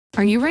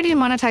Are you ready to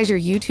monetize your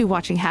YouTube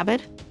watching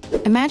habit?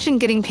 Imagine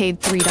getting paid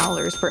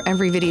 $3 for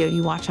every video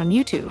you watch on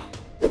YouTube.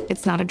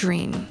 It's not a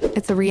dream,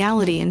 it's a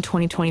reality in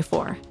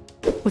 2024.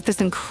 With this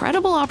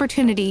incredible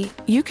opportunity,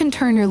 you can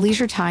turn your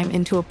leisure time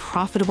into a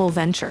profitable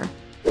venture.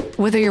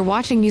 Whether you're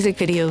watching music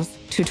videos,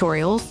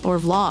 tutorials, or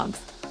vlogs,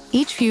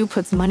 each view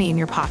puts money in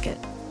your pocket.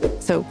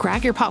 So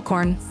grab your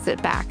popcorn,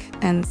 sit back,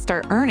 and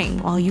start earning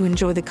while you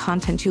enjoy the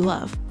content you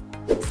love.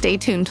 Stay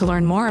tuned to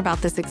learn more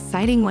about this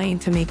exciting way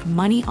to make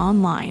money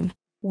online.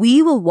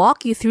 We will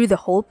walk you through the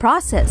whole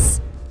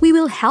process. We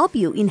will help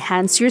you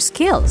enhance your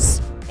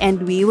skills.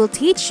 And we will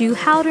teach you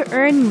how to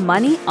earn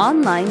money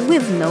online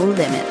with no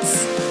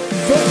limits.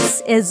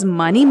 This is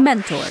Money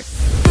Mentor.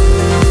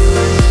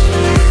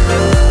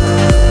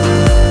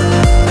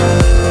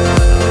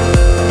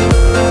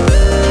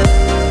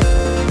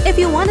 If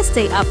you want to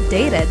stay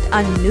updated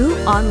on new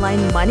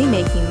online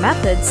money-making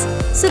methods,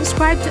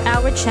 subscribe to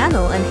our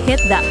channel and hit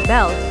that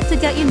bell to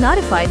get you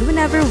notified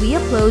whenever we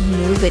upload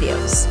new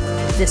videos.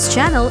 This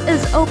channel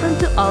is open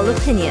to all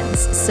opinions,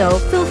 so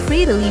feel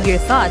free to leave your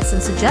thoughts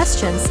and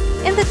suggestions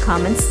in the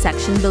comments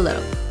section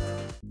below.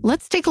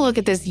 Let's take a look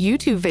at this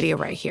YouTube video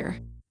right here.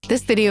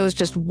 This video is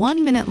just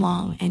 1 minute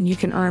long, and you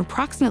can earn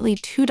approximately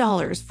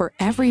 $2 for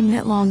every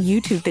minute-long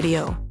YouTube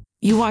video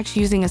you watch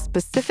using a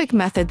specific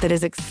method that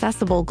is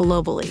accessible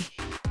globally.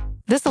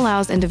 This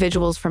allows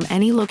individuals from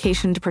any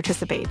location to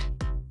participate.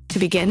 To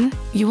begin,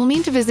 you will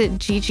need to visit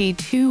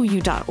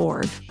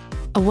gg2u.org,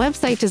 a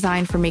website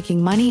designed for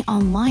making money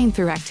online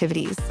through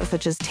activities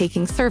such as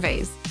taking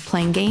surveys,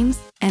 playing games,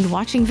 and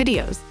watching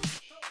videos.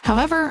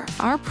 However,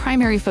 our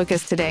primary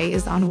focus today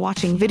is on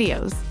watching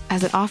videos,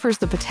 as it offers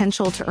the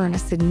potential to earn a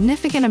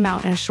significant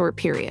amount in a short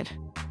period.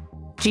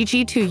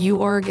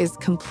 gg2u.org is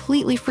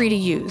completely free to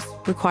use,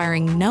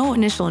 requiring no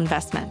initial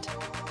investment.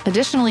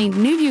 Additionally,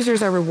 new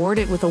users are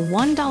rewarded with a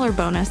 $1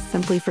 bonus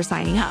simply for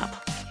signing up.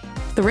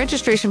 The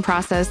registration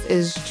process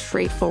is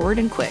straightforward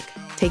and quick,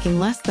 taking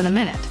less than a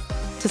minute.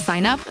 To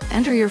sign up,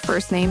 enter your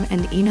first name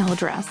and email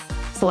address,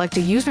 select a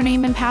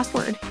username and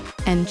password,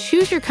 and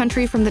choose your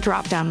country from the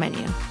drop-down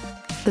menu.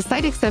 The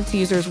site accepts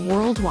users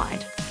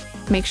worldwide.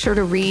 Make sure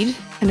to read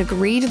and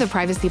agree to the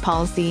privacy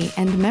policy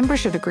and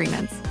membership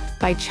agreements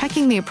by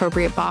checking the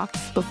appropriate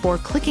box before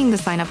clicking the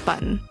sign-up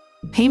button.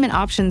 Payment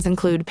options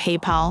include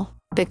PayPal,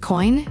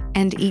 Bitcoin,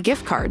 and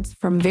e-gift cards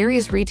from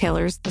various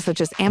retailers such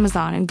as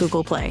Amazon and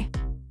Google Play.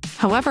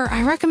 However,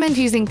 I recommend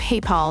using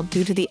PayPal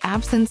due to the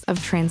absence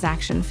of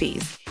transaction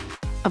fees.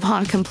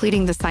 Upon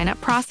completing the sign-up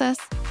process,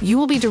 you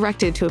will be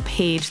directed to a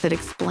page that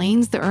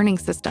explains the earning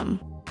system.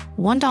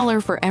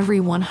 $1 for every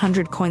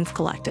 100 coins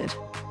collected.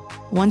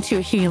 Once you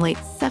accumulate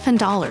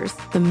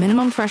 $7, the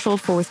minimum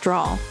threshold for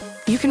withdrawal,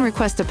 you can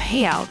request a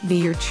payout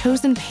via your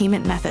chosen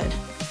payment method.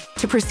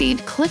 To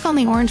proceed, click on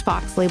the orange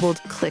box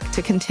labeled Click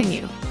to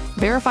Continue.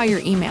 Verify your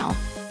email,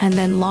 and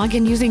then log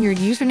in using your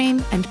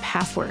username and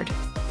password.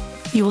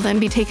 You will then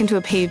be taken to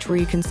a page where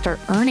you can start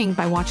earning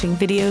by watching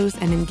videos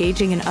and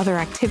engaging in other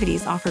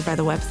activities offered by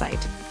the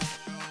website.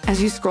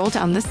 As you scroll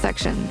down this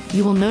section,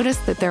 you will notice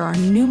that there are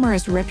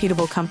numerous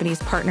reputable companies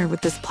partnered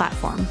with this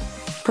platform,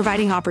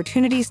 providing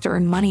opportunities to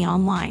earn money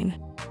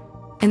online.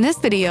 In this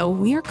video,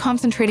 we are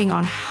concentrating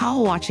on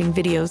how watching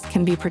videos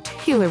can be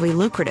particularly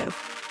lucrative.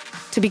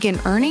 To begin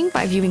earning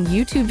by viewing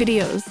YouTube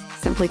videos,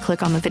 simply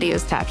click on the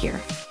Videos tab here.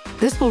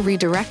 This will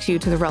redirect you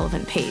to the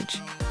relevant page.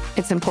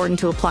 It's important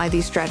to apply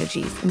these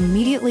strategies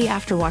immediately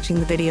after watching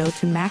the video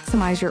to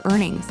maximize your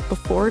earnings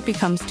before it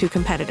becomes too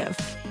competitive.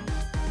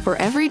 For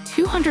every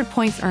 200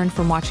 points earned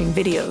from watching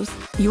videos,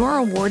 you are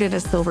awarded a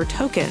silver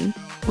token,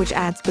 which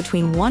adds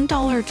between $1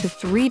 to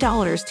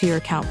 $3 to your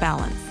account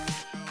balance.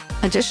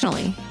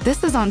 Additionally,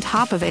 this is on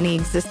top of any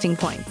existing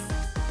points.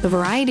 The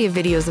variety of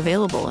videos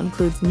available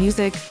includes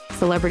music,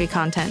 celebrity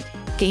content,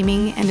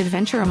 gaming, and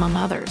adventure, among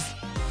others.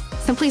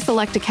 Simply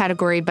select a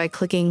category by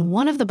clicking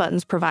one of the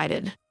buttons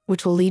provided,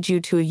 which will lead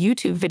you to a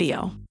YouTube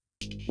video.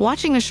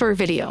 Watching a short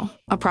video,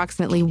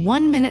 approximately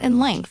 1 minute in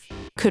length,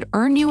 could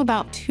earn you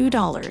about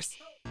 $2.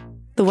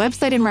 The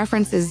website in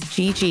reference is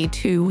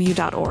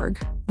gg2u.org,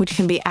 which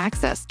can be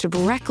accessed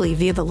directly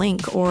via the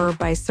link or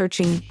by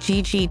searching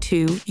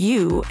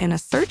gg2u in a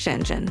search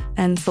engine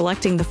and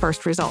selecting the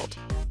first result.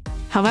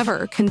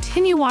 However,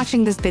 continue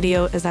watching this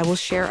video as I will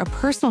share a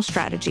personal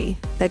strategy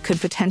that could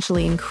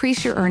potentially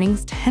increase your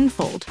earnings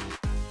tenfold.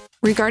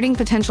 Regarding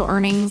potential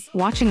earnings,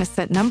 watching a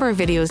set number of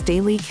videos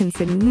daily can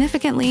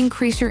significantly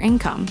increase your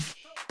income.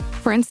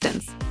 For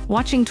instance,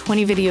 watching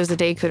 20 videos a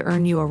day could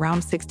earn you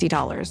around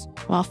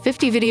 $60, while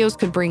 50 videos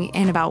could bring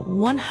in about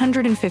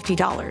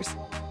 $150.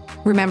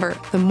 Remember,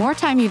 the more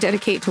time you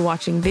dedicate to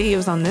watching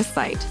videos on this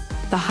site,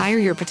 the higher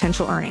your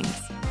potential earnings.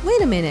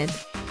 Wait a minute,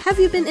 have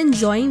you been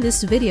enjoying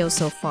this video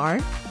so far?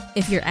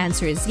 If your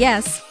answer is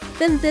yes,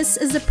 then this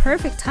is the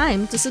perfect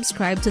time to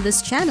subscribe to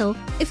this channel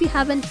if you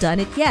haven't done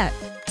it yet.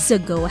 So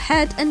go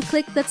ahead and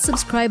click that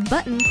subscribe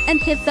button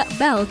and hit that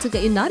bell to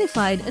get you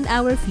notified on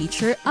our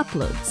future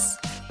uploads.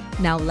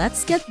 Now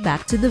let's get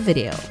back to the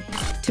video.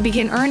 To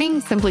begin earning,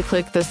 simply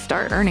click the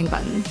Start Earning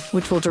button,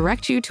 which will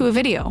direct you to a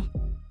video.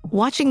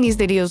 Watching these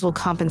videos will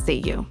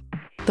compensate you.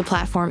 The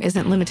platform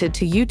isn't limited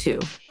to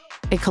YouTube.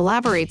 It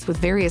collaborates with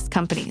various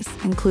companies,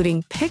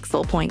 including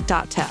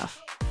pixelpoint.tef.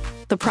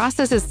 The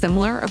process is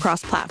similar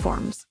across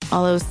platforms,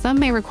 although some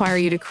may require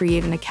you to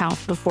create an account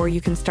before you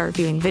can start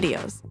viewing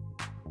videos.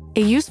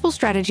 A useful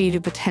strategy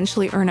to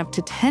potentially earn up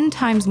to 10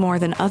 times more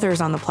than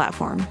others on the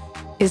platform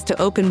is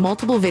to open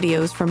multiple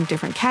videos from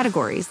different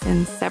categories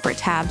in separate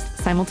tabs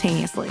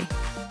simultaneously.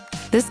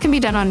 This can be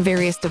done on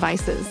various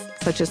devices,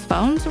 such as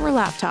phones or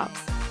laptops,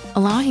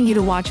 allowing you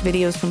to watch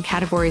videos from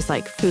categories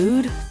like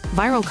food,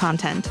 viral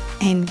content,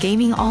 and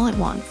gaming all at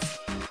once.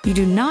 You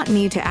do not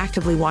need to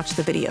actively watch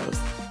the videos.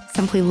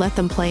 Simply let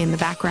them play in the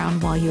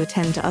background while you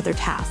attend to other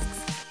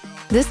tasks.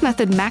 This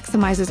method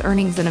maximizes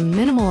earnings in a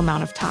minimal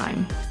amount of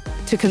time.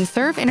 To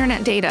conserve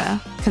internet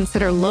data,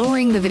 consider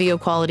lowering the video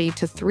quality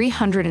to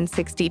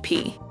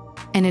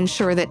 360p and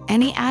ensure that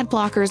any ad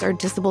blockers are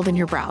disabled in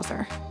your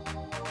browser.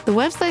 The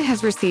website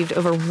has received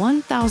over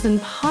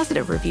 1,000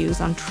 positive reviews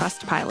on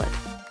Trustpilot,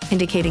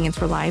 indicating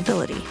its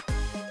reliability.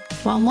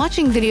 While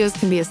watching videos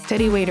can be a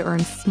steady way to earn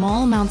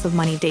small amounts of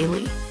money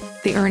daily,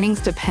 the earnings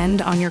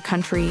depend on your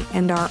country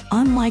and are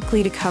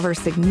unlikely to cover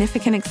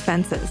significant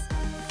expenses.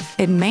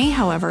 It may,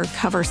 however,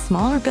 cover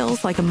smaller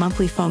bills like a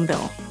monthly phone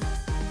bill.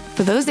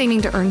 For those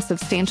aiming to earn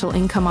substantial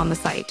income on the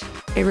site,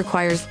 it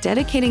requires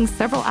dedicating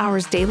several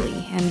hours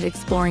daily and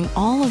exploring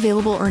all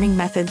available earning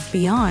methods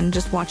beyond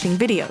just watching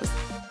videos.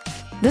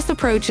 This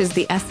approach is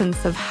the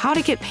essence of how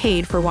to get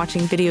paid for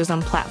watching videos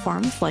on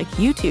platforms like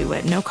YouTube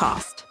at no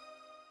cost.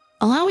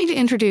 Allow me to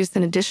introduce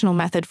an additional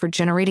method for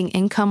generating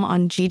income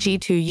on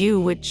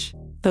GG2U, which,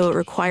 though it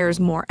requires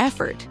more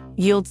effort,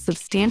 yields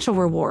substantial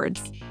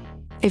rewards.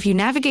 If you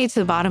navigate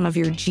to the bottom of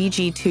your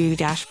GG2U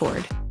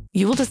dashboard,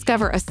 you will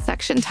discover a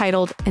section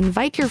titled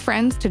Invite Your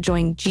Friends to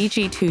Join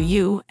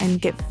GG2U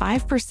and get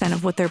 5%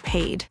 of what they're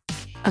paid,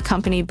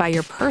 accompanied by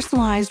your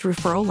personalized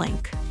referral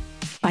link.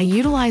 By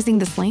utilizing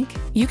this link,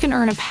 you can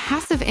earn a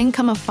passive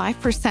income of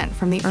 5%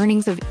 from the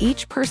earnings of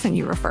each person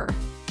you refer.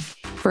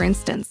 For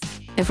instance,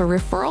 if a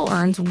referral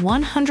earns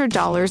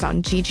 $100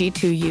 on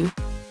GG2U,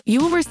 you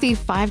will receive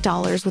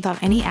 $5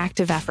 without any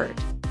active effort.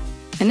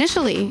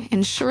 Initially,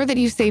 ensure that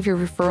you save your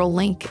referral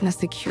link in a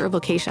secure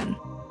location.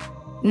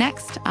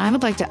 Next, I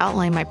would like to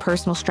outline my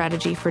personal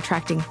strategy for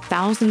attracting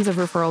thousands of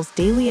referrals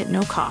daily at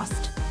no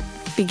cost.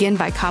 Begin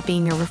by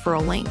copying your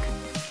referral link.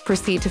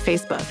 Proceed to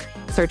Facebook,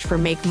 search for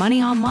Make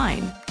Money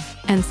Online,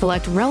 and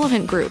select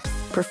relevant groups,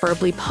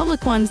 preferably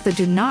public ones that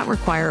do not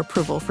require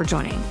approval for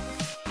joining.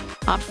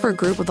 Opt for a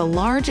group with a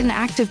large and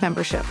active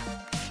membership.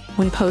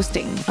 When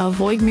posting,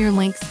 avoid mere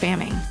link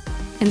spamming.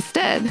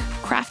 Instead,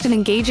 craft an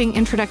engaging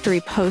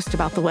introductory post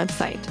about the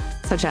website,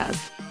 such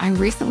as, I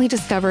recently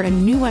discovered a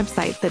new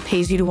website that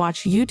pays you to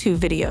watch YouTube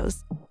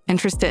videos.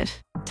 Interested?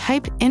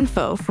 Type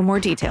info for more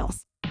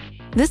details.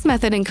 This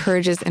method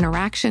encourages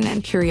interaction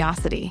and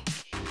curiosity.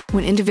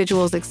 When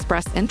individuals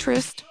express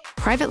interest,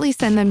 privately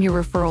send them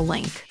your referral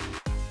link.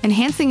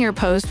 Enhancing your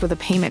post with a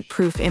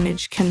payment-proof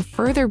image can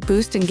further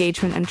boost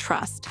engagement and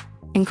trust,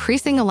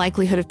 increasing the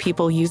likelihood of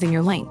people using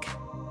your link.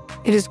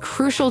 It is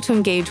crucial to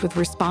engage with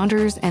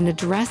responders and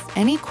address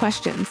any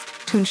questions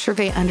to ensure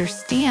they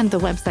understand the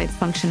website's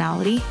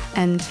functionality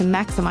and to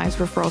maximize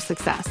referral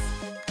success.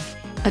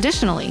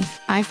 Additionally,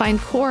 I find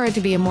Quora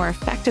to be a more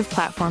effective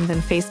platform than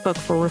Facebook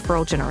for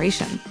referral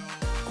generation.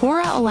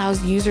 Quora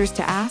allows users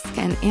to ask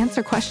and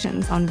answer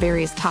questions on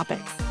various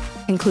topics,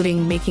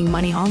 including making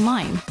money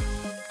online.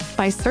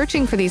 By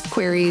searching for these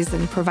queries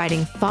and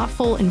providing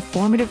thoughtful,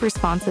 informative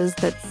responses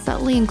that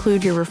subtly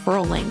include your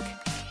referral link,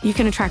 you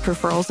can attract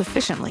referrals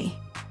efficiently.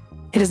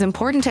 It is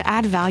important to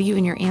add value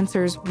in your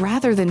answers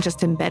rather than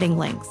just embedding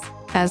links,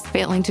 as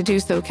failing to do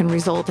so can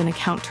result in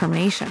account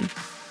termination.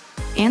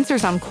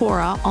 Answers on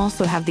Quora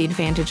also have the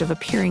advantage of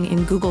appearing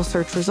in Google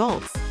search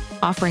results,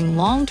 offering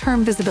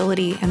long-term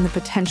visibility and the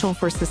potential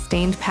for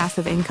sustained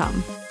passive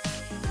income.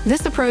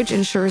 This approach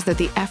ensures that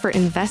the effort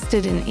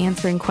invested in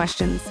answering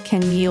questions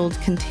can yield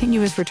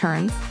continuous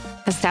returns,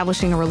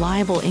 establishing a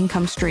reliable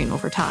income stream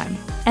over time.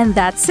 And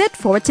that's it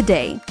for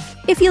today.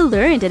 If you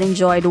learned and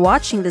enjoyed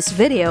watching this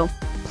video,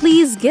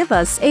 please give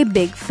us a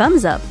big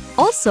thumbs up.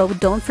 Also,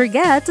 don't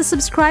forget to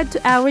subscribe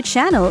to our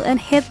channel and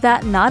hit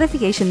that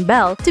notification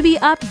bell to be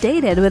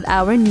updated with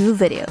our new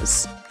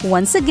videos.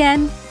 Once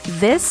again,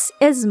 this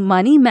is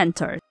Money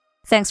Mentor.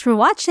 Thanks for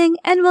watching,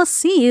 and we'll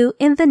see you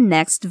in the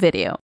next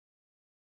video.